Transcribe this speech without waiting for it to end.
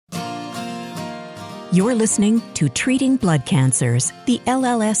You're listening to Treating Blood Cancers, the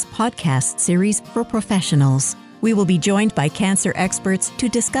LLS podcast series for professionals. We will be joined by cancer experts to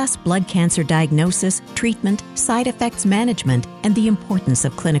discuss blood cancer diagnosis, treatment, side effects management, and the importance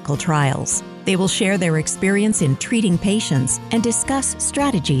of clinical trials. They will share their experience in treating patients and discuss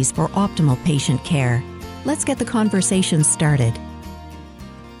strategies for optimal patient care. Let's get the conversation started.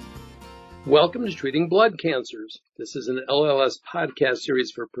 Welcome to Treating Blood Cancers. This is an LLS podcast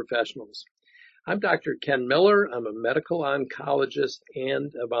series for professionals. I'm Dr. Ken Miller. I'm a medical oncologist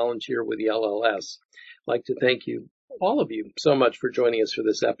and a volunteer with the LLS. I'd like to thank you, all of you, so much for joining us for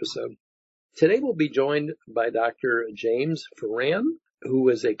this episode. Today we'll be joined by Dr. James Foran, who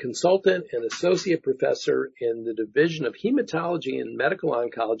is a consultant and associate professor in the Division of Hematology and Medical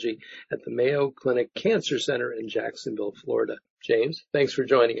Oncology at the Mayo Clinic Cancer Center in Jacksonville, Florida. James, thanks for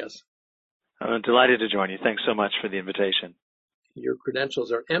joining us. I'm delighted to join you. Thanks so much for the invitation. Your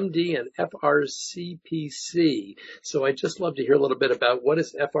credentials are MD and FRCPC. So I'd just love to hear a little bit about what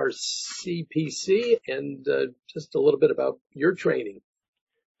is FRCPC and just a little bit about your training.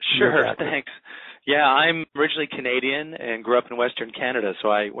 Sure, thanks. Yeah, I'm originally Canadian and grew up in Western Canada, so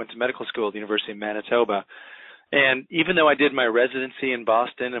I went to medical school at the University of Manitoba. And even though I did my residency in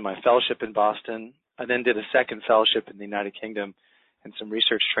Boston and my fellowship in Boston, I then did a second fellowship in the United Kingdom and some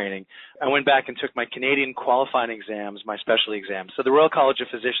research training. I went back and took my Canadian qualifying exams, my specialty exams. So the Royal College of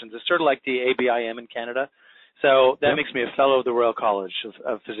Physicians is sort of like the ABIM in Canada. So that makes me a fellow of the Royal College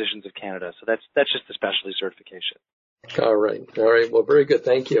of Physicians of Canada. So that's just the specialty certification. All right. Well, very good.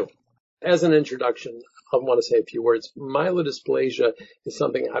 Thank you. As an introduction, I want to say a few words. Myelodysplasia is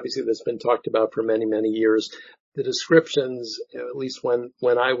something obviously that's been talked about for many, many years. The descriptions, at least when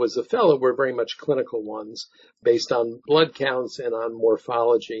I was a fellow, were very much clinical ones based on blood counts and on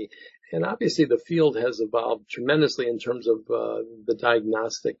morphology. And obviously the field has evolved tremendously in terms of the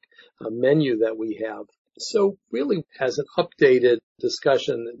diagnostic menu that we have. So really, as an updated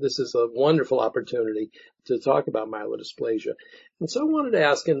discussion, this is a wonderful opportunity to talk about myelodysplasia. And so I wanted to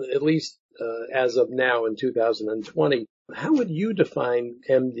ask, at least as of now in 2020, how would you define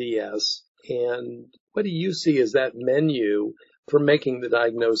MDS and what do you see as that menu for making the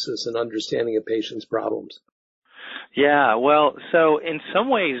diagnosis and understanding a patient's problems? Yeah, well, so in some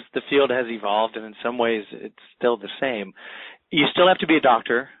ways the field has evolved and in some ways it's still the same. You still have to be a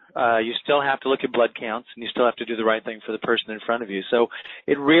doctor. You still have to look at blood counts and you still have to do the right thing for the person in front of you. So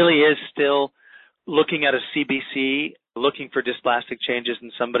it really is still looking at a CBC, looking for dysplastic changes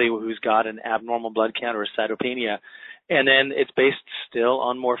in somebody who's got an abnormal blood count or a cytopenia. And then it's based still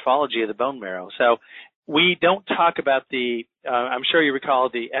on morphology of the bone marrow. So we don't talk about I'm sure you recall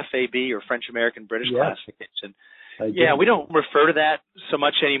the FAB or French American British classification. Yeah, we don't refer to that so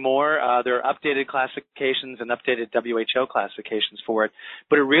much anymore. There are updated classifications and updated WHO classifications for it,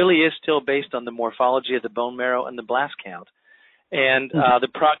 but it really is still based on the morphology of the bone marrow and the blast count. And the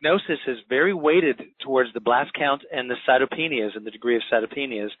prognosis is very weighted towards the blast count and the cytopenias and the degree of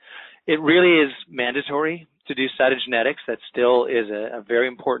cytopenias. It really is mandatory to do cytogenetics. That still is a very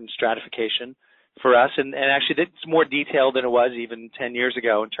important stratification for us. And actually, it's more detailed than it was even 10 years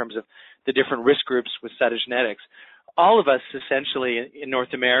ago in terms of the different risk groups with cytogenetics. All of us essentially in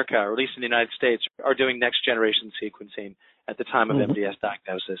North America, or at least in the United States, are doing next generation sequencing at the time of MDS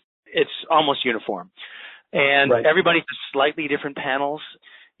diagnosis. It's almost uniform. And everybody has slightly different panels.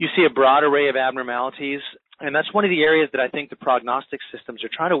 You see a broad array of abnormalities, and that's one of the areas that I think the prognostic systems are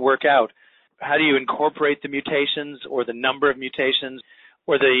trying to work out. How do you incorporate the mutations or the number of mutations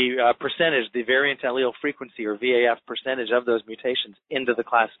or the percentage, the variant allele frequency or VAF percentage of those mutations into the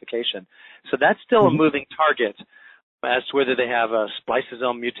classification? So that's still a moving target as to whether they have a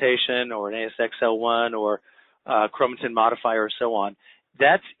spliceosome mutation or an ASXL1 or chromatin modifier or so on.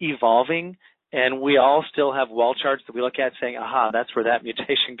 That's evolving. And we all still have wall charts that we look at saying, that's where that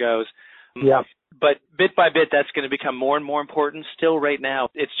mutation goes. Yeah. But bit by bit, that's going to become more and more important. Still right now,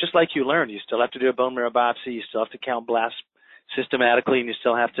 it's just like you learn. You still have to do a bone marrow biopsy. You still have to count blasts systematically, and you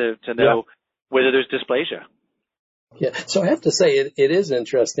still have to know whether there's dysplasia. Yeah. So I have to say it is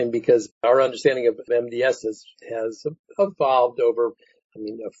interesting because our understanding of MDS has evolved over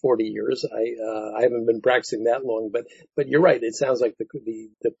 40 years. I haven't been practicing that long, but you're right. It sounds like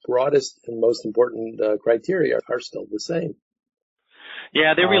the broadest and most important criteria are still the same.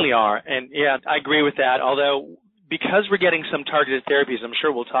 Yeah, they really are. And yeah, I agree with that. Although because we're getting some targeted therapies, I'm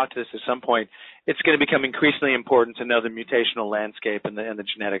sure we'll talk to this at some point, it's going to become increasingly important to know the mutational landscape and the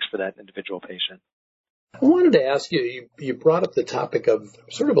genetics for that individual patient. I wanted to ask you brought up the topic of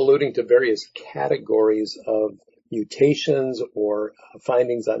sort of alluding to various categories of mutations or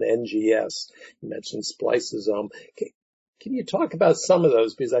findings on NGS. You mentioned spliceosome. Can you talk about some of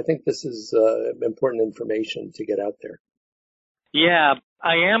those? Because I think this is important information to get out there. Yeah,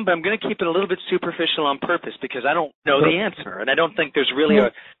 I am, but I'm going to keep it a little bit superficial on purpose because I don't know the answer, and I don't think there's really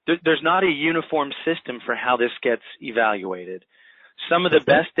there's not a uniform system for how this gets evaluated. Some of the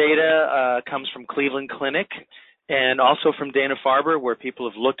best data comes from Cleveland Clinic and also from Dana-Farber, where people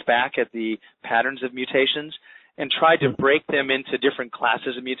have looked back at the patterns of mutations and tried to break them into different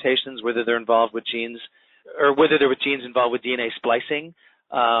classes of mutations, whether they're involved with genes or whether they're with genes involved with DNA splicing,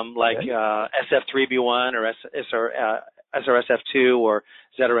 like SF3B1 or SRSF2 or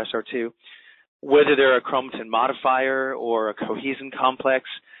ZRSR2, whether they're a chromatin modifier or a cohesin complex.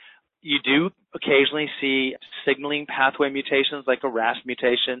 You do occasionally see signaling pathway mutations like a RAS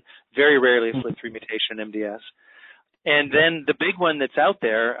mutation, very rarely a FLT3 mutation in MDS. And then the big one that's out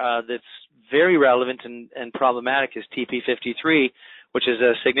there that's very relevant and problematic is TP53, which is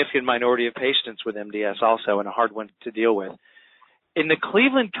a significant minority of patients with MDS also and a hard one to deal with. In the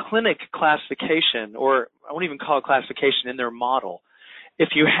Cleveland Clinic classification, or I won't even call it classification, in their model, if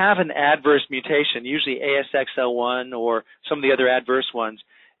you have an adverse mutation, usually ASXL1 or some of the other adverse ones,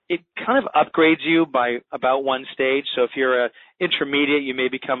 it kind of upgrades you by about one stage. So if you're an intermediate, you may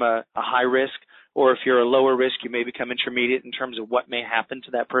become a high risk, or if you're a lower risk, you may become intermediate in terms of what may happen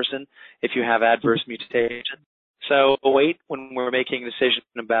to that person if you have adverse mutation. So wait when we're making a decision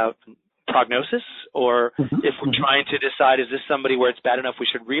about prognosis, or if we're trying to decide, is this somebody where it's bad enough we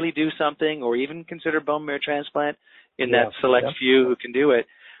should really do something or even consider bone marrow transplant in that select few who can do it.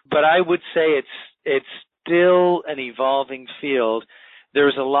 But I would say it's still an evolving field.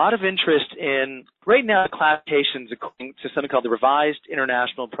 There's a lot of interest in, right now, classifications according to something called the Revised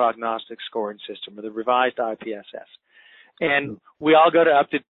International Prognostic Scoring System, or the Revised IPSS. And we all go to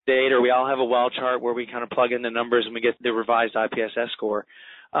UpToDate, or we all have a well chart where we kind of plug in the numbers and we get the revised IPSS score.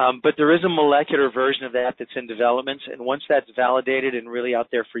 But there is a molecular version of that that's in development, and once that's validated and really out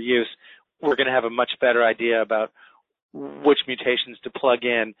there for use, we're going to have a much better idea about which mutations to plug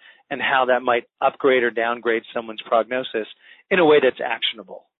in and how that might upgrade or downgrade someone's prognosis in a way that's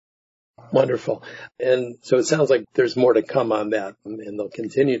actionable. Wonderful. And so it sounds like there's more to come on that, and there'll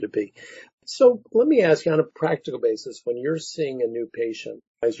continue to be. So let me ask you, on a practical basis, when you're seeing a new patient,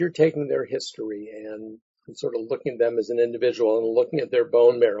 as you're taking their history and sort of looking at them as an individual and looking at their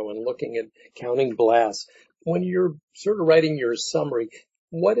bone marrow and looking at counting blasts, when you're sort of writing your summary,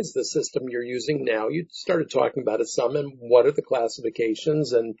 what is the system you're using now? You started talking about it some, and what are the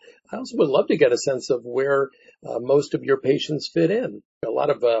classifications? And I also would love to get a sense of where most of your patients fit in. A lot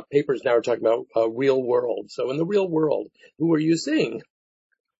of papers now are talking about real world. So in the real world, who are you seeing?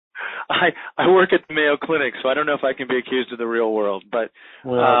 I work at the Mayo Clinic, so I don't know if I can be accused of the real world, but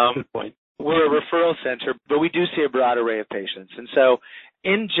good point. We're a referral center, but we do see a broad array of patients. And so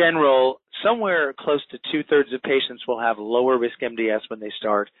in general, somewhere close to 2/3 of patients will have lower risk MDS when they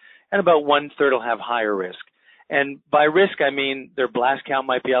start, and about 1/3 will have higher risk. And by risk, I mean their blast count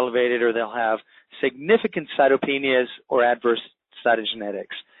might be elevated, or they'll have significant cytopenias or adverse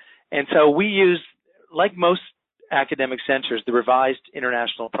cytogenetics. And so we use, like most academic centers, the Revised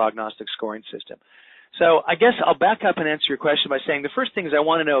International Prognostic Scoring System. So I guess I'll back up and answer your question by saying the first thing is I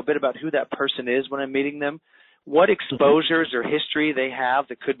want to know a bit about who that person is when I'm meeting them, what exposures or history they have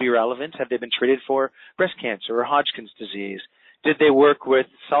that could be relevant. Have they been treated for breast cancer or Hodgkin's disease? Did they work with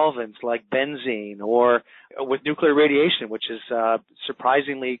solvents like benzene or with nuclear radiation, which is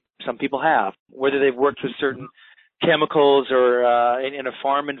surprisingly some people have? Whether they've worked with certain chemicals or in a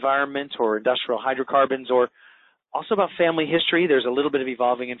farm environment or industrial hydrocarbons, or also about family history. There's a little bit of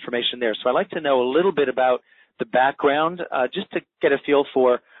evolving information there. So I'd like to know a little bit about the background just to get a feel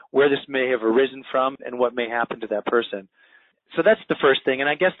for where this may have arisen from and what may happen to that person. So that's the first thing. And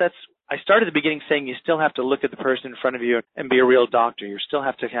I guess I started at the beginning saying you still have to look at the person in front of you and be a real doctor. You still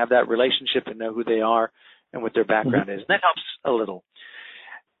have to have that relationship and know who they are and what their background is. And that helps a little.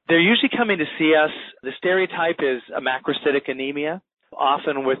 They're usually coming to see us. The stereotype is a macrocytic anemia,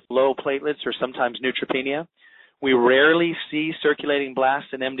 often with low platelets or sometimes neutropenia. We rarely see circulating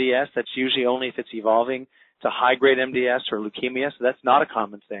blasts in MDS. That's usually only if it's evolving to high-grade MDS or leukemia, so that's not a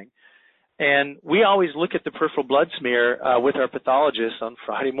common thing. And we always look at the peripheral blood smear with our pathologists on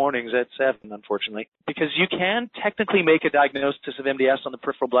Friday mornings at 7, unfortunately, because you can technically make a diagnosis of MDS on the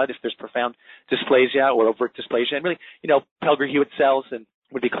peripheral blood if there's profound dysplasia or overt dysplasia. And really, Pelger-Hewitt cells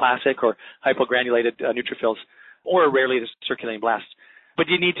would be classic, or hypogranulated neutrophils, or rarely the circulating blasts. But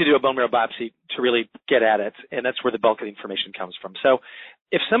you need to do a bone marrow biopsy to really get at it, and that's where the bulk of the information comes from. So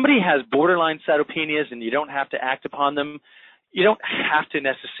if somebody has borderline cytopenias and you don't have to act upon them, you don't have to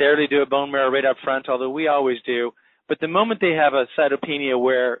necessarily do a bone marrow right up front, although we always do. But the moment they have a cytopenia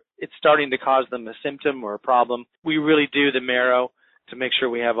where it's starting to cause them a symptom or a problem, we really do the marrow to make sure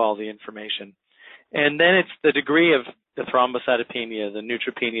we have all the information. And then it's the degree of the thrombocytopenia, the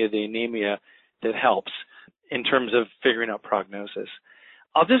neutropenia, the anemia that helps in terms of figuring out prognosis.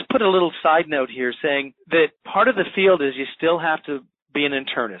 I'll just put a little side note here saying that part of the field is you still have to be an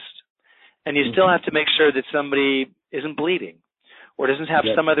internist, and you still have to make sure that somebody isn't bleeding or doesn't have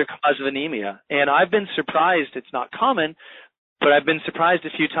some other cause of anemia. And I've been surprised, it's not common, but I've been surprised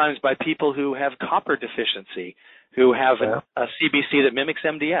a few times by people who have copper deficiency, who have a CBC that mimics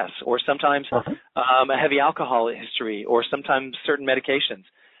MDS, or sometimes a heavy alcohol history, or sometimes certain medications.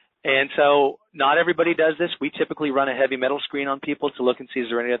 And so not everybody does this. We typically run a heavy metal screen on people to look and see is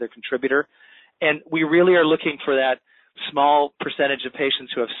there any other contributor. And we really are looking for that small percentage of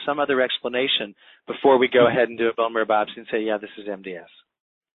patients who have some other explanation before we go ahead and do a bone marrow biopsy and say, yeah, this is MDS.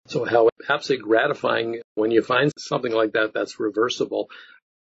 So how absolutely gratifying when you find something like that that's reversible.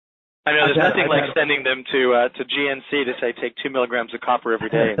 I know there's nothing like sending them to GNC to say take 2 milligrams of copper every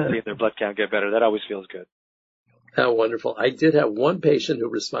day and see if their blood count get better. That always feels good. How wonderful. I did have one patient who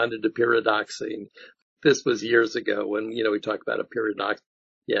responded to pyridoxine. This was years ago when, we talked about a pyridoxine.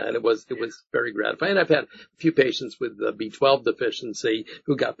 Yeah, and it was very gratifying. I've had a few patients with B12 deficiency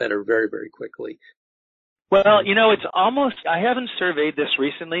who got better very, very quickly. Well, it's almost, I haven't surveyed this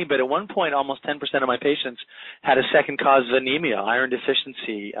recently, but at one point almost 10% of my patients had a second cause of anemia, iron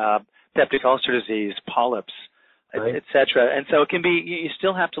deficiency, peptic ulcer disease, polyps, et cetera. And so it can be, you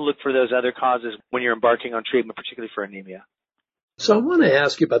still have to look for those other causes when you're embarking on treatment, particularly for anemia. So I want to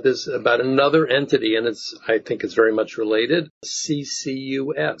ask you about this, about another entity, and I think it's very much related,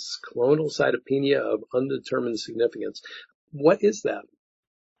 CCUS, clonal cytopenia of undetermined significance. What is that?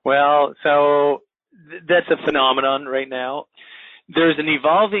 Well, so that's a phenomenon right now. There's an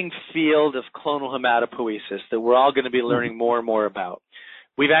evolving field of clonal hematopoiesis that we're all going to be learning more and more about.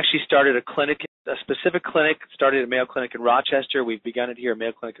 We've actually started a specific clinic, started at Mayo Clinic in Rochester. We've begun it here at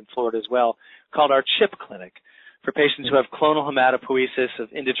Mayo Clinic in Florida as well, called our CHIP clinic, for patients who have clonal hematopoiesis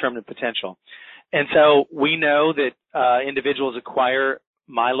of indeterminate potential. And so we know that individuals acquire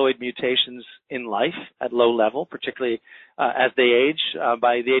myeloid mutations in life at low level, particularly as they age.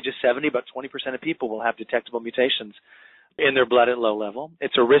 By the age of 70, about 20% of people will have detectable mutations in their blood at low level.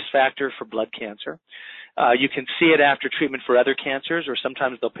 It's a risk factor for blood cancer. You can see it after treatment for other cancers, or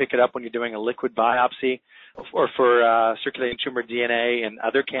sometimes they'll pick it up when you're doing a liquid biopsy, or for circulating tumor DNA and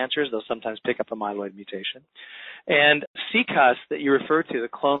other cancers, they'll sometimes pick up a myeloid mutation. And CCUS that you refer to, the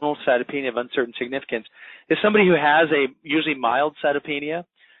clonal cytopenia of uncertain significance, is somebody who has a usually mild cytopenia.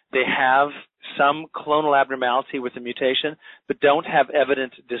 They have some clonal abnormality with the mutation, but don't have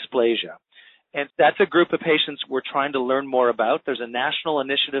evident dysplasia. And that's a group of patients we're trying to learn more about. There's a national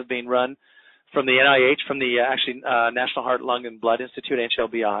initiative being run from the NIH, from the National Heart, Lung, and Blood Institute,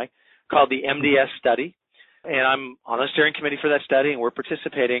 HLBI, called the MDS study. And I'm on a steering committee for that study, and we're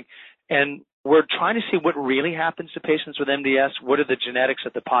participating. And we're trying to see what really happens to patients with MDS. What are the genetics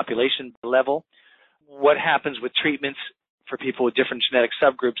at the population level? What happens with treatments for people with different genetic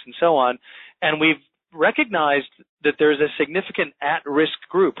subgroups and so on? And we've recognized that there's a significant at-risk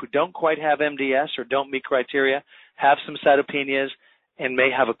group who don't quite have MDS or don't meet criteria, have some cytopenias, and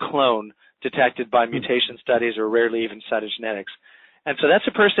may have a clone detected by mutation studies or rarely even cytogenetics. And so that's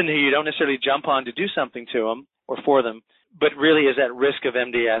a person who you don't necessarily jump on to do something to them or for them, but really is at risk of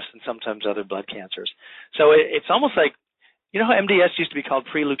MDS and sometimes other blood cancers. So it's almost like, how MDS used to be called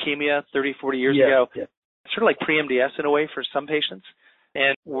pre-leukemia 30, 40 years ago? Yeah. It's sort of like pre-MDS in a way for some patients.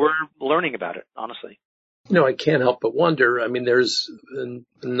 And we're learning about it, honestly. I can't help but wonder. I mean, there's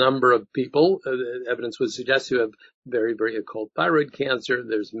a number of people, evidence would suggest, who have very, very occult thyroid cancer.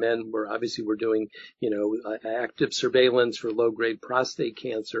 There's men where obviously we're doing, active surveillance for low-grade prostate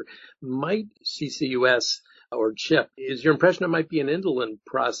cancer. Might CCUS or CHIP, is your impression it might be an indolent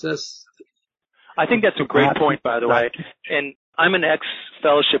process? I think that's a great point, by the way. And I'm an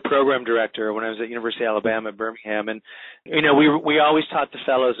ex-fellowship program director when I was at University of Alabama at Birmingham. And, we always taught the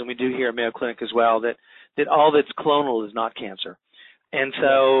fellows, and we do here at Mayo Clinic as well, that all that's clonal is not cancer. And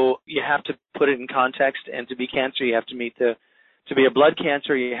so you have to put it in context, and to be cancer, you have to meet to be a blood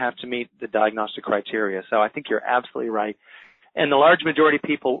cancer, you have to meet the diagnostic criteria. So I think you're absolutely right. And the large majority of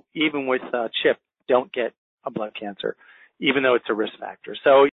people, even with CHIP, don't get a blood cancer, even though it's a risk factor.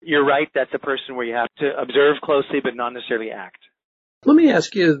 So you're right, that's a person where you have to observe closely but not necessarily act. Let me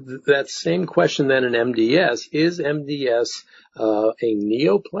ask you that same question then in MDS. Is MDS a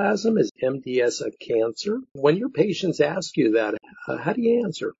neoplasm? Is MDS a cancer? When your patients ask you that, how do you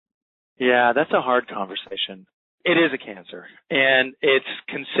answer? Yeah, that's a hard conversation. It is a cancer, and it's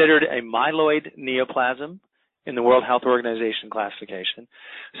considered a myeloid neoplasm. in the World Health Organization classification.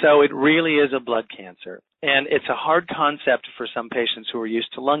 So it really is a blood cancer. And it's a hard concept for some patients who are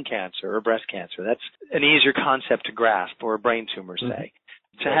used to lung cancer or breast cancer. That's an easier concept to grasp, or a brain tumor, say.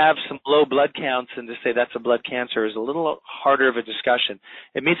 To have some low blood counts and to say that's a blood cancer is a little harder of a discussion.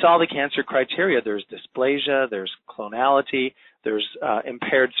 It meets all the cancer criteria. There's dysplasia, there's clonality, there's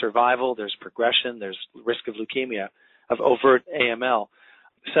impaired survival, there's progression, there's risk of leukemia, of overt AML.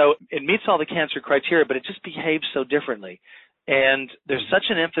 So it meets all the cancer criteria, but it just behaves so differently. And there's such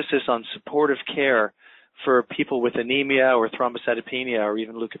an emphasis on supportive care for people with anemia or thrombocytopenia or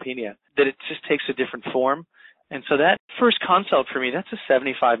even leukopenia that it just takes a different form. And so that first consult for me, that's a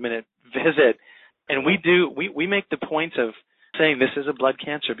 75-minute visit. And we make the point of saying this is a blood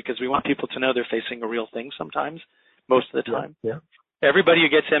cancer because we want people to know they're facing a real thing sometimes, most of the time. Yeah. Everybody who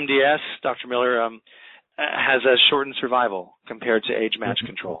gets MDS, Dr. Miller, has a shortened survival compared to age-matched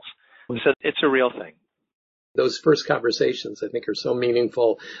controls. So it's a real thing. Those first conversations, I think, are so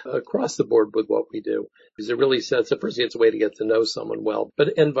meaningful across the board with what we do, because it really sets up, first, it's a way to get to know someone well,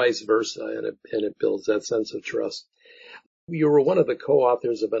 and vice versa, and it builds that sense of trust. You were one of the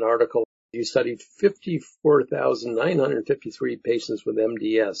co-authors of an article. You studied 54,953 patients with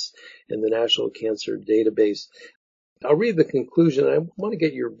MDS in the National Cancer Database. I'll read the conclusion. I want to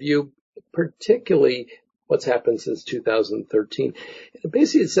get your view, particularly what's happened since 2013.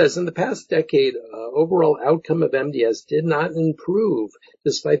 Basically, it says, in the past decade, overall outcome of MDS did not improve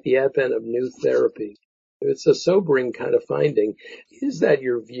despite the advent of new therapy. It's a sobering kind of finding. Is that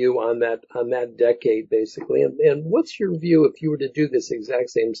your view on that decade, basically? And what's your view if you were to do this exact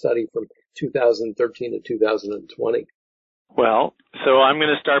same study from 2013 to 2020? Well, so I'm going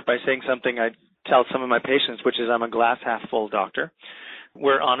to start by saying something I tell some of my patients, which is I'm a glass half full doctor.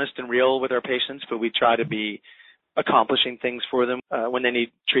 We're honest and real with our patients, but we try to be accomplishing things for them when they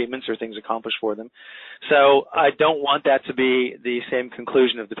need treatments or things accomplished for them. So I don't want that to be the same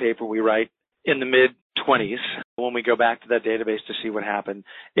conclusion of the paper we write in the mid-20s when we go back to that database to see what happened.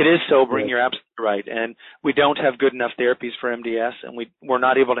 It is sobering, You're absolutely right. And we don't have good enough therapies for MDS, and we're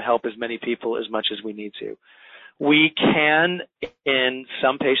not able to help as many people as much as we need to. We can, in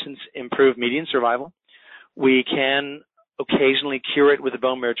some patients, improve median survival. We can occasionally cure it with a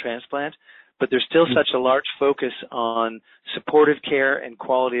bone marrow transplant, but there's still such a large focus on supportive care and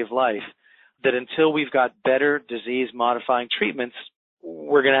quality of life that until we've got better disease-modifying treatments,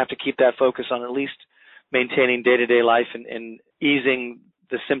 we're going to have to keep that focus on at least maintaining day-to-day life and easing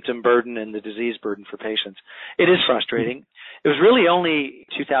the symptom burden and the disease burden for patients. It is frustrating. It was really only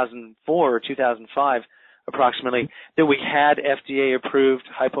 2004 or 2005 approximately that we had FDA-approved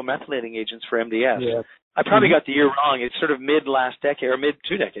hypomethylating agents for MDS. Yeah. I probably got the year wrong. It's sort of mid-last decade or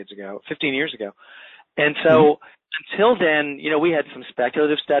mid-2 decades ago, 15 years ago. And so until then, we had some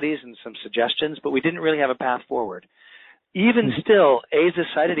speculative studies and some suggestions, but we didn't really have a path forward. Even still,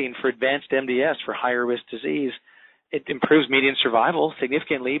 azacitidine for advanced MDS, for higher risk disease, it improves median survival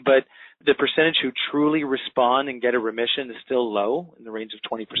significantly, but the percentage who truly respond and get a remission is still low, in the range of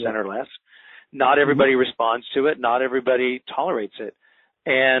 20% or less. Not everybody responds to it. Not everybody tolerates it.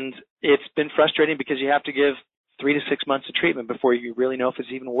 And it's been frustrating because you have to give 3 to 6 months of treatment before you really know if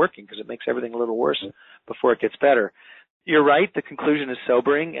it's even working, because it makes everything a little worse before it gets better. You're right, the conclusion is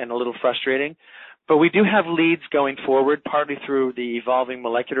sobering and a little frustrating, but we do have leads going forward, partly through the evolving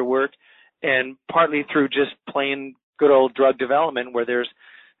molecular work and partly through just plain good old drug development, where there's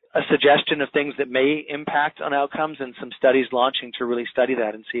a suggestion of things that may impact on outcomes and some studies launching to really study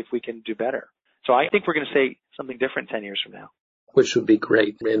that and see if we can do better. So I think we're going to say something different 10 years from now. Which would be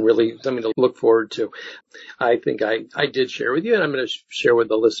great and really something to look forward to. I think I did share with you, and I'm going to share with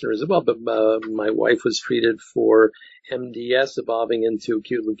the listeners as well, but my wife was treated for MDS evolving into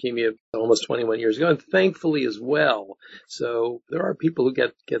acute leukemia almost 21 years ago, and thankfully as well. So there are people who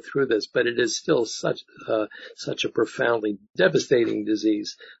get through this, but it is still such a profoundly devastating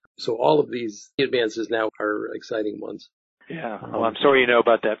disease. So all of these advances now are exciting ones. Yeah. Well, I'm sorry you know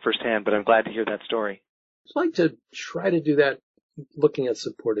about that firsthand, but I'm glad to hear that story. I'd like to try to do that, looking at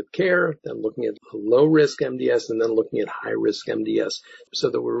supportive care, then looking at low-risk MDS, and then looking at high-risk MDS, so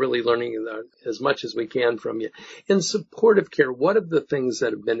that we're really learning as much as we can from you. In supportive care, what are the things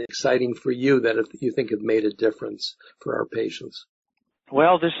that have been exciting for you that you think have made a difference for our patients?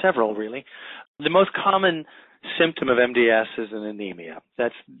 Well, there's several, really. The most common symptom of MDS is an anemia.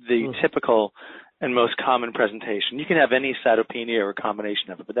 That's the typical and most common presentation. You can have any cytopenia or a combination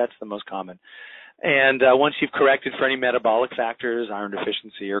of it, but that's the most common. And once you've corrected for any metabolic factors, iron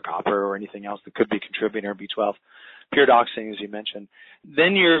deficiency or copper or anything else that could be contributing, or B12, pyridoxine, as you mentioned,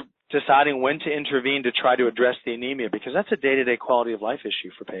 then you're deciding when to intervene to try to address the anemia, because that's a day-to-day quality of life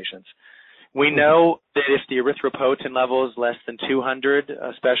issue for patients. We know that if the erythropoietin level is less than 200,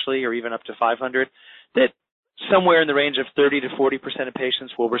 especially, or even up to 500, that somewhere in the range of 30 to 40% of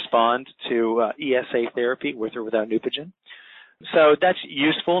patients will respond to ESA therapy with or without Neupogen. So that's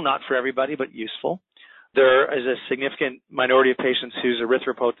useful, not for everybody, but useful. There is a significant minority of patients whose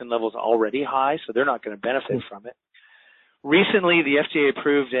erythropoietin level is already high, so they're not going to benefit from it. Recently, the FDA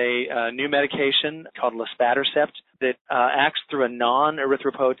approved a new medication called luspatercept that acts through a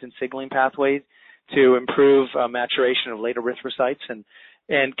non-erythropoietin signaling pathway to improve maturation of late erythrocytes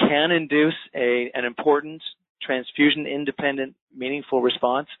and can induce an important transfusion-independent, meaningful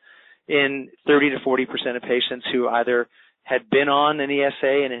response in 30 to 40% of patients who either had been on an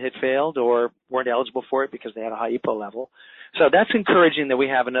ESA and it had failed or weren't eligible for it because they had a high EPO level. So that's encouraging that we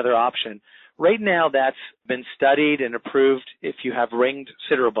have another option. Right now, that's been studied and approved if you have ringed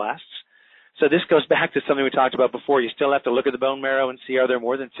sideroblasts. So this goes back to something we talked about before. You still have to look at the bone marrow and see are there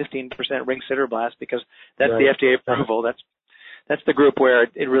more than 15% ringed sideroblasts because that's the FDA approval. That's the group where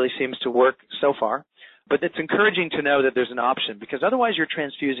it really seems to work so far. But it's encouraging to know that there's an option because otherwise you're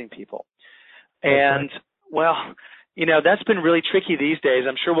transfusing people. And, well, you know, that's been really tricky these days.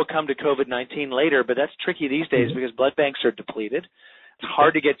 I'm sure we'll come to COVID-19 later, but that's tricky these days because blood banks are depleted. It's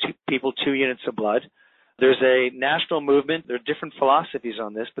hard to get people 2 units of blood. There's a national movement. There are different philosophies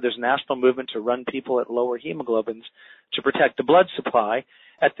on this, but there's a national movement to run people at lower hemoglobins to protect the blood supply.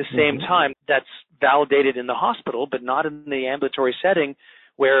 At the same time, that's validated in the hospital, but not in the ambulatory setting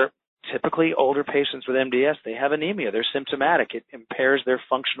where typically older patients with MDS, they have anemia. They're symptomatic. It impairs their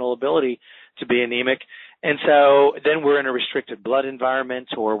functional ability to be anemic. And so then we're in a restricted blood environment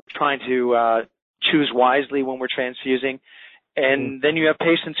or trying to choose wisely when we're transfusing. And then you have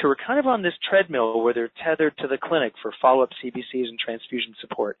patients who are kind of on this treadmill where they're tethered to the clinic for follow-up CBCs and transfusion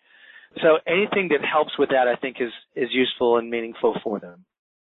support. So anything that helps with that, I think, is useful and meaningful for them.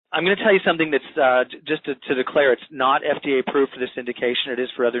 I'm going to tell you something that's just to declare it's not FDA approved for this indication. It is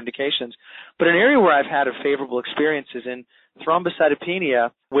for other indications. But an area where I've had a favorable experience is in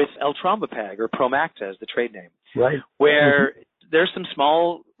thrombocytopenia with L-Trombopag or Promacta is the trade name. Right. Where there's some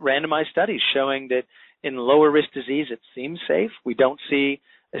small randomized studies showing that in lower risk disease it seems safe. We don't see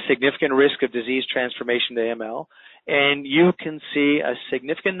a significant risk of disease transformation to AML. And you can see a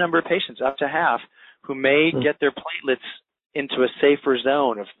significant number of patients, up to half, who may get their platelets into a safer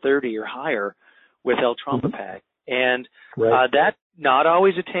zone of 30 or higher with L-Trombopag. And that's not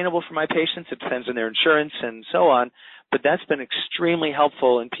always attainable for my patients. It depends on their insurance and so on. But that's been extremely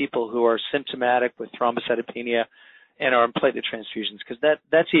helpful in people who are symptomatic with thrombocytopenia and are on platelet transfusions, because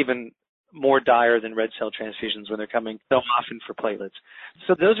that's even more dire than red cell transfusions when they're coming so often for platelets.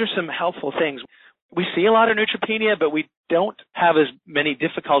 So those are some helpful things. We see a lot of neutropenia, but we don't have as many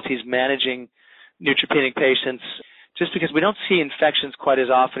difficulties managing neutropenic patients just because we don't see infections quite as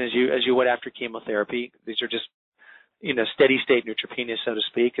often as you would after chemotherapy. These are just, steady state neutropenia, so to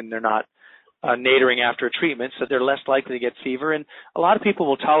speak, and they're not nadering after a treatment, so they're less likely to get fever. And a lot of people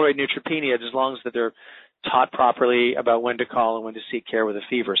will tolerate neutropenia as long as that they're taught properly about when to call and when to seek care with a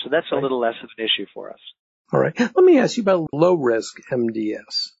fever. So that's a little less of an issue for us. All right. Let me ask you about low-risk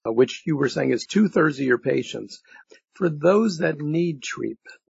MDS, which you were saying is 2/3 of your patients. For those that need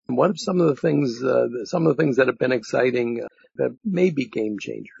treatment, what are some of the things that have been exciting that may be game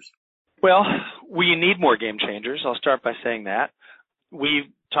changers? Well, we need more game changers. I'll start by saying that.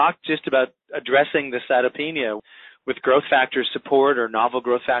 We've talked just about addressing the cytopenia with growth factor support or novel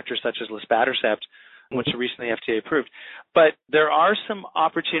growth factors such as luspatercept, which are recently FDA approved. But there are some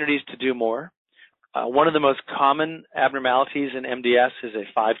opportunities to do more. One of the most common abnormalities in MDS is a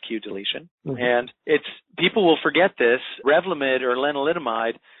 5q deletion. And people will forget this. Revlimid or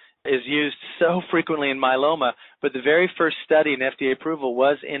lenalidomide is used so frequently in myeloma, but the very first study in FDA approval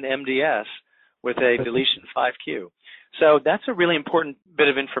was in MDS with a deletion 5q. So that's a really important bit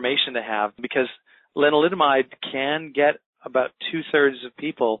of information to have because lenalidomide can get about 2/3 of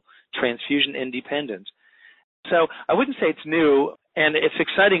people transfusion independent. So I wouldn't say it's new, and it's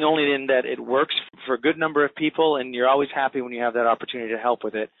exciting only in that it works for a good number of people, and you're always happy when you have that opportunity to help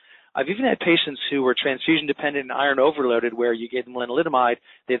with it. I've even had patients who were transfusion dependent and iron overloaded where you gave them lenalidomide.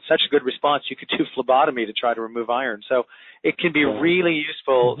 They had such a good response you could do phlebotomy to try to remove iron. So it can be really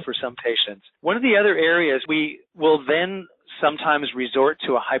useful for some patients. One of the other areas, we will then sometimes resort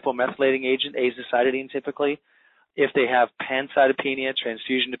to a hypomethylating agent, azacitidine typically, if they have pancytopenia,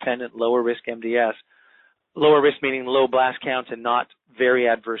 transfusion dependent, lower risk MDS. Lower risk meaning low blast count and not very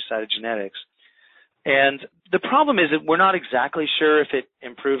adverse cytogenetics. And the problem is that we're not exactly sure if it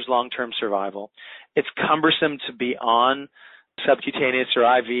improves long-term survival. It's cumbersome to be on subcutaneous or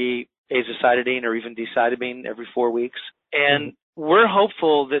IV azacitidine or even decitabine every 4 weeks. And we're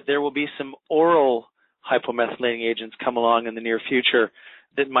hopeful that there will be some oral hypomethylating agents come along in the near future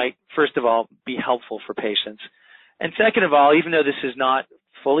that might, first of all, be helpful for patients. And second of all, even though this is not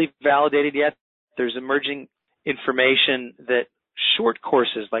fully validated yet, there's emerging information that short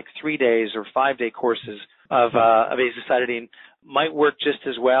courses, like 3 days or 5-day courses of azacitidine, might work just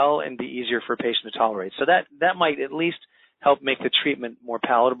as well and be easier for a patient to tolerate. So that might at least help make the treatment more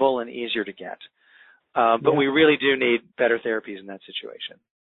palatable and easier to get. But we really do need better therapies in that situation.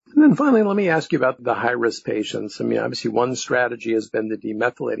 And then finally, let me ask you about the high-risk patients. I mean, obviously one strategy has been the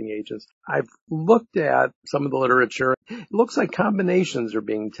demethylating agents. I've looked at some of the literature. It looks like combinations are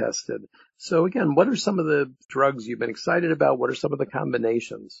being tested. So again, what are some of the drugs you've been excited about? What are some of the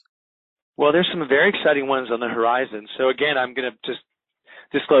combinations? Well, there's some very exciting ones on the horizon. So again, I'm going to just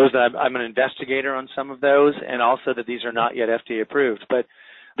disclose that I'm an investigator on some of those, and also that these are not yet FDA approved. But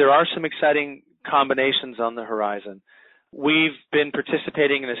there are some exciting combinations on the horizon. We've been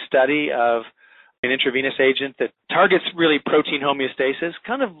participating in a study of an intravenous agent that targets really protein homeostasis,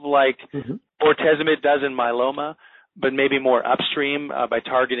 kind of like bortezomib does in myeloma, but maybe more upstream by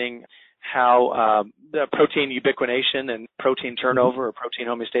targeting how the protein ubiquination and protein turnover or protein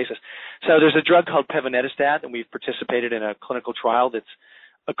homeostasis. So there's a drug called pevonedistat, and we've participated in a clinical trial that's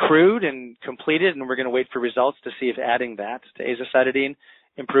accrued and completed, and we're going to wait for results to see if adding that to azacitidine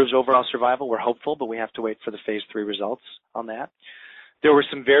improves overall survival. We're hopeful, but we have to wait for the phase 3 results on that. There were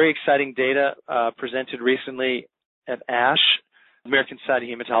some very exciting data presented recently at ASH, American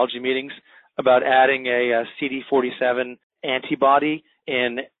Society of Hematology meetings, about adding a CD47 antibody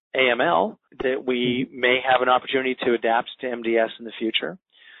in AML that we may have an opportunity to adapt to MDS in the future.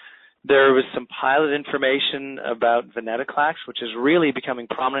 There was some pilot information about venetoclax, which is really becoming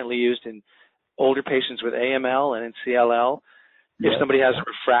prominently used in older patients with AML and in CLL. If somebody has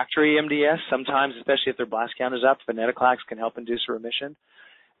refractory MDS, sometimes, especially if their blast count is up, venetoclax can help induce a remission.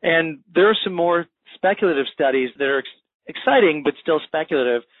 And there are some more speculative studies that are exciting but still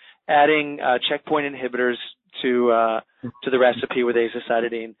speculative, adding checkpoint inhibitors to the recipe with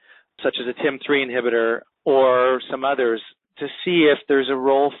azacitidine, such as a TIM-3 inhibitor or some others, to see if there's a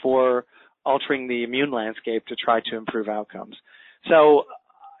role for altering the immune landscape to try to improve outcomes. So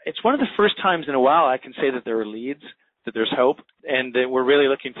it's one of the first times in a while I can say that there are leads, that there's hope, and that we're really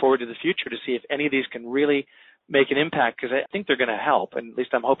looking forward to the future to see if any of these can really make an impact, because I think they're going to help, and at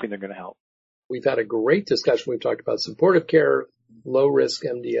least I'm hoping they're going to help. We've had a great discussion. We've talked about supportive care, low-risk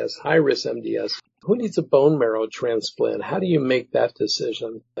MDS, high-risk MDS. Who needs a bone marrow transplant? How do you make that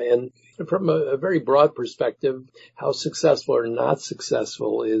decision? And from a very broad perspective, how successful or not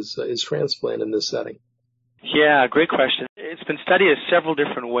successful is transplant in this setting? Yeah, great question. It's been studied several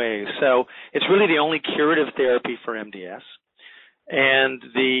different ways. So it's really the only curative therapy for MDS. And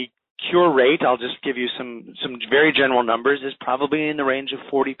the cure rate, I'll just give you some very general numbers, is probably in the range of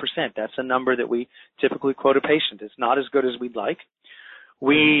 40%. That's a number that we typically quote a patient. It's not as good as we'd like.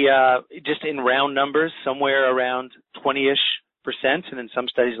 We, just in round numbers, somewhere around 20-ish%, and in some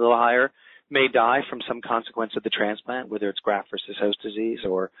studies a little higher, may die from some consequence of the transplant, whether it's graft versus host disease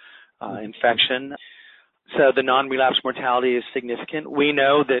or infection. So the non-relapse mortality is significant. We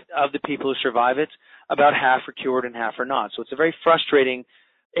know that of the people who survive it, about half are cured and half are not. So it's a very frustrating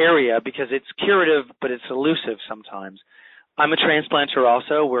area because it's curative, but it's elusive sometimes. I'm a transplanter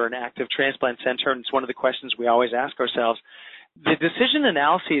also. We're an active transplant center, and it's one of the questions we always ask ourselves. The decision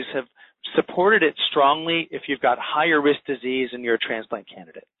analyses have supported it strongly if you've got higher risk disease and you're a transplant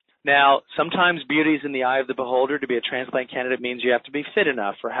candidate. Now, sometimes beauty is in the eye of the beholder. To be a transplant candidate means you have to be fit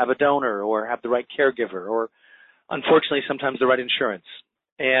enough or have a donor or have the right caregiver or, unfortunately, sometimes the right insurance.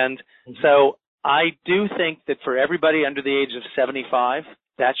 And so I do think that for everybody under the age of 75,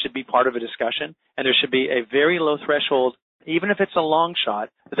 that should be part of a discussion, and there should be a very low threshold, even if it's a long shot,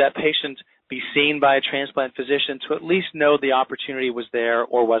 that patient be seen by a transplant physician to at least know the opportunity was there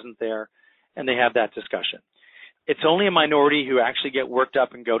or wasn't there, and they have that discussion. It's only a minority who actually get worked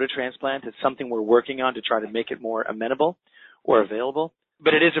up and go to transplant. It's something we're working on to try to make it more amenable or available,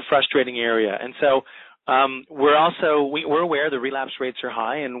 but it is a frustrating area. And so we're aware the relapse rates are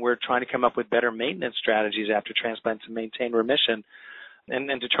high, and we're trying to come up with better maintenance strategies after transplant to maintain remission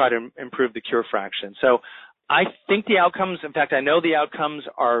and to try to improve the cure fraction. So I think the outcomes, in fact, I know the outcomes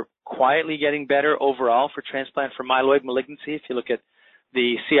are quietly getting better overall for transplant for myeloid malignancy if you look at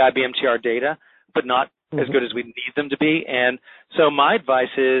the CIBMTR data, but not as good as we need them to be. And so my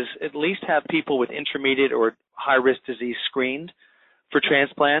advice is at least have people with intermediate or high-risk disease screened for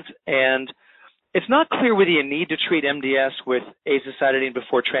transplant. And it's not clear whether you need to treat MDS with azacitidine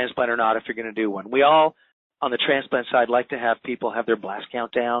before transplant or not if you're going to do one. We all, on the transplant side, like to have people have their blast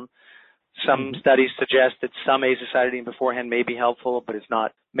count down. Some studies suggest that some azacitidine beforehand may be helpful, but it's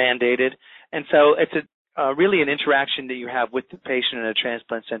not mandated. And so it's really an interaction that you have with the patient in a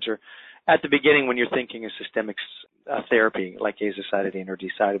transplant center at the beginning when you're thinking of systemic therapy like azacitidine or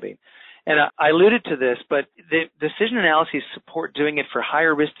decitabine. And I alluded to this, but the decision analyses support doing it for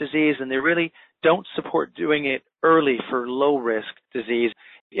higher risk disease, and they really don't support doing it early for low risk disease.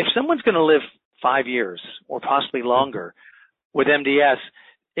 If someone's going to live 5 years or possibly longer with MDS,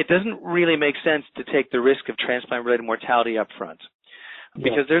 it doesn't really make sense to take the risk of transplant-related mortality up front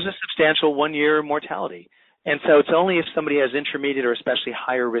because there's a substantial 1-year mortality. And so it's only if somebody has intermediate or especially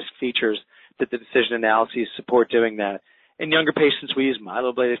higher risk features that the decision analyses support doing that. In younger patients, we use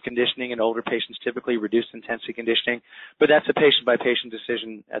myeloablative conditioning. In older patients, typically reduced intensity conditioning. But that's a patient-by-patient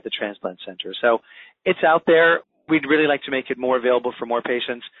decision at the transplant center. So it's out there. We'd really like to make it more available for more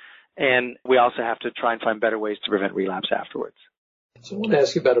patients. And we also have to try and find better ways to prevent relapse afterwards. So I want to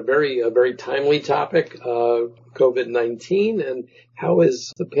ask you about a very timely topic, COVID-19, and how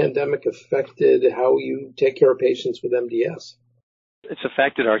has the pandemic affected how you take care of patients with MDS? It's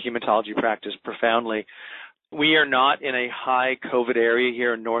affected our hematology practice profoundly. We are not in a high COVID area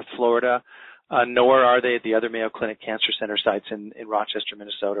here in North Florida, nor are they at the other Mayo Clinic Cancer Center sites in Rochester,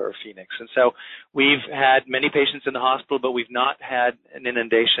 Minnesota, or Phoenix. And so we've had many patients in the hospital, but we've not had an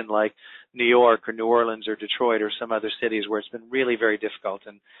inundation like New York or New Orleans or Detroit or some other cities where it's been really very difficult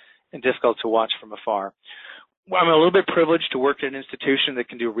and difficult to watch from afar. Well, I'm a little bit privileged to work at an institution that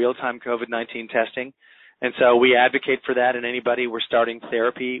can do real-time COVID-19 testing. And so we advocate for that, and anybody we're starting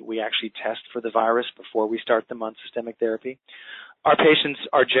therapy, we actually test for the virus before we start them on systemic therapy. Our patients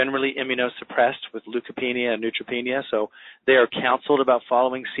are generally immunosuppressed with leukopenia and neutropenia, so they are counseled about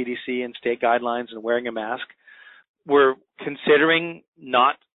following CDC and state guidelines and wearing a mask. We're considering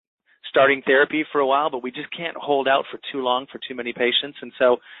not starting therapy for a while, but we just can't hold out for too long for too many patients. And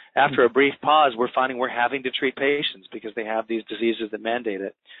so after a brief pause, we're finding we're having to treat patients because they have these diseases that mandate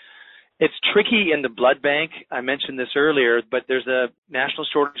it. It's tricky in the blood bank. I mentioned this earlier, but there's a national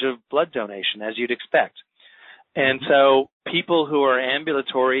shortage of blood donation, as you'd expect. And so people who are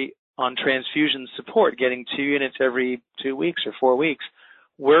ambulatory on transfusion support, getting 2 units every 2 weeks or 4 weeks,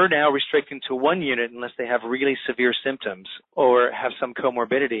 we're now restricting to 1 unit unless they have really severe symptoms or have some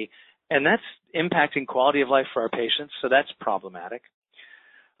comorbidity. And that's impacting quality of life for our patients, so that's problematic.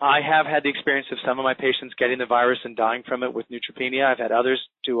 I have had the experience of some of my patients getting the virus and dying from it with neutropenia. I've had others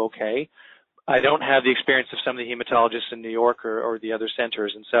do okay. I don't have the experience of some of the hematologists in New York or the other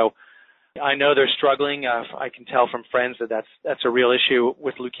centers. And so I know they're struggling. I can tell from friends that that's a real issue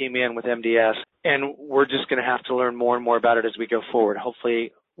with leukemia and with MDS. And we're just going to have to learn more and more about it as we go forward.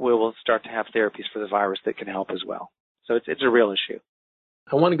 Hopefully we will start to have therapies for the virus that can help as well. So it's a real issue.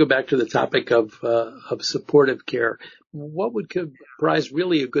 I want to go back to the topic of supportive care. What would comprise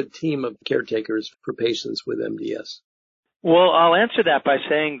really a good team of caretakers for patients with MDS? Well, I'll answer that by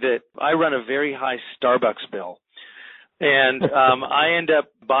saying that I run a very high Starbucks bill. And I end up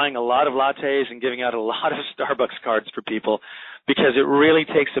buying a lot of lattes and giving out a lot of Starbucks cards for people because it really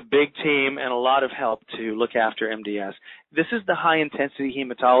takes a big team and a lot of help to look after MDS. This is the high-intensity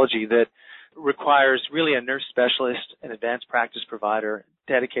hematology that requires really a nurse specialist, an advanced practice provider,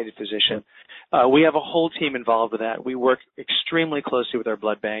 dedicated physician. We have a whole team involved with that. We work extremely closely with our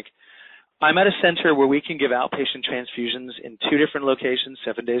blood bank. I'm at a center where we can give outpatient transfusions in 2 different locations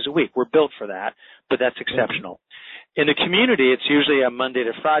 7 days a week. We're built for that, but that's exceptional. In the community, it's usually a Monday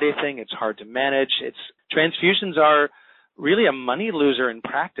to Friday thing. It's hard to manage. Transfusions are really a money loser in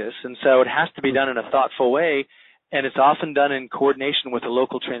practice, and so it has to be done in a thoughtful way, and it's often done in coordination with a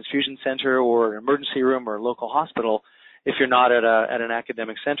local transfusion center or an emergency room or a local hospital if you're not at an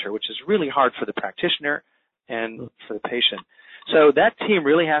academic center, which is really hard for the practitioner and for the patient. So that team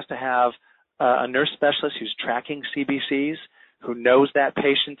really has to have a nurse specialist who's tracking CBCs, who knows that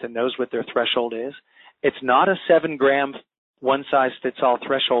patient and knows what their threshold is. It's not a 7-gram one-size-fits-all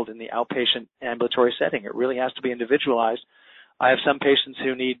threshold in the outpatient ambulatory setting. It really has to be individualized. I have some patients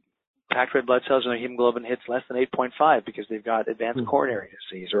who need packed red blood cells and their hemoglobin hits less than 8.5 because they've got advanced coronary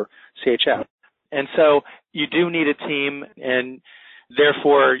disease or CHF. And so you do need a team, and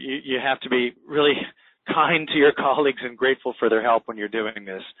therefore you have to be really kind to your colleagues and grateful for their help when you're doing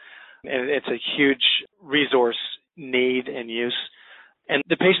this. And it's a huge resource need and use, and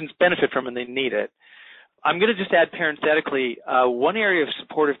the patients benefit from it and they need it. I'm going to just add parenthetically, one area of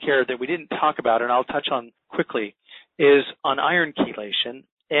supportive care that we didn't talk about, and I'll touch on quickly, is on iron chelation.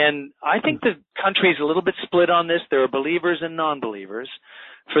 And I think the country is a little bit split on this. There are believers and non-believers.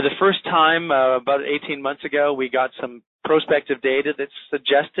 For the first time, about 18 months ago, we got some prospective data that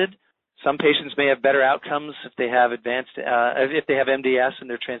suggested Some patients may have better outcomes if they have if they have MDS and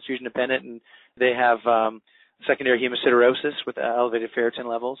they're transfusion dependent and they have secondary hemosiderosis with elevated ferritin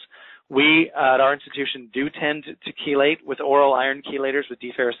levels. We at our institution do tend to chelate with oral iron chelators with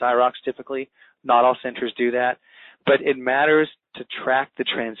deferricirox typically. Not all centers do that. But it matters to track the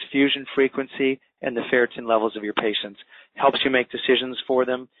transfusion frequency and the ferritin levels of your patients. Helps you make decisions for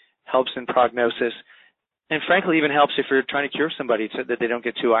them, helps in prognosis, and frankly even helps if you're trying to cure somebody so that they don't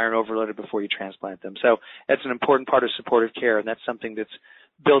get too iron overloaded before you transplant them. So that's an important part of supportive care, and that's something that's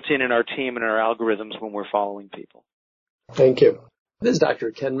built in our team and our algorithms when we're following people. Thank you. This is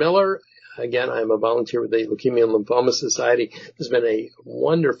Dr. Ken Miller. Again, I'm a volunteer with the Leukemia and Lymphoma Society. This has been a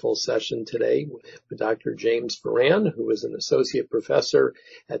wonderful session today with Dr. James Foran, who is an associate professor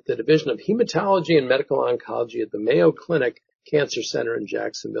at the Division of Hematology and Medical Oncology at the Mayo Clinic Cancer Center in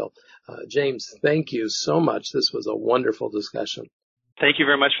Jacksonville. James, thank you so much. This was a wonderful discussion. Thank you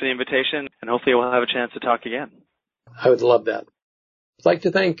very much for the invitation, and hopefully we'll have a chance to talk again. I would love that. I'd like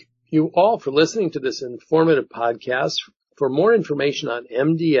to thank you all for listening to this informative podcast. For more information on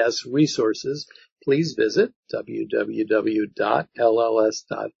MDS resources, please visit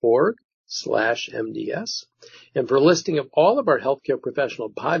www.lls.org/MDS. And for a listing of all of our healthcare professional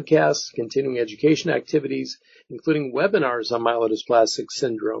podcasts, continuing education activities, including webinars on myelodysplastic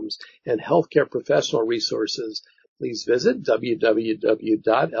syndromes and healthcare professional resources, please visit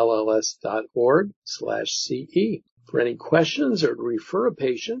www.lls.org/CE. For any questions or to refer a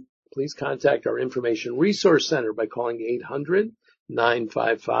patient, please contact our Information Resource Center by calling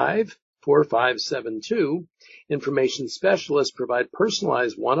 800-955-4572. Information specialists provide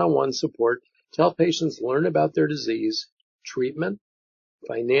personalized one-on-one support to help patients learn about their disease, treatment,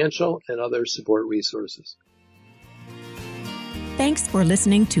 financial, and other support resources. Thanks for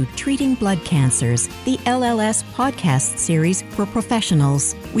listening to Treating Blood Cancers, the LLS podcast series for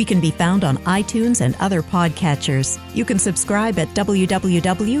professionals. We can be found on iTunes and other podcatchers. You can subscribe at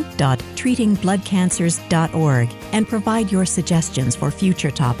www.treatingbloodcancers.org and provide your suggestions for future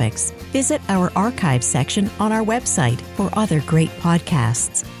topics. Visit our archives section on our website for other great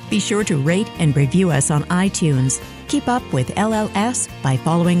podcasts. Be sure to rate and review us on iTunes. Keep up with LLS by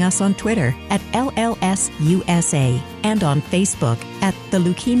following us on Twitter at LLSUSA and on Facebook at the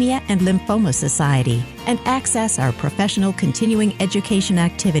Leukemia and Lymphoma Society. And access our professional continuing education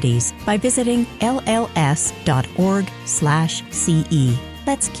activities by visiting lls.org/CE.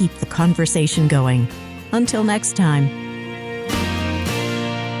 Let's keep the conversation going. Until next time.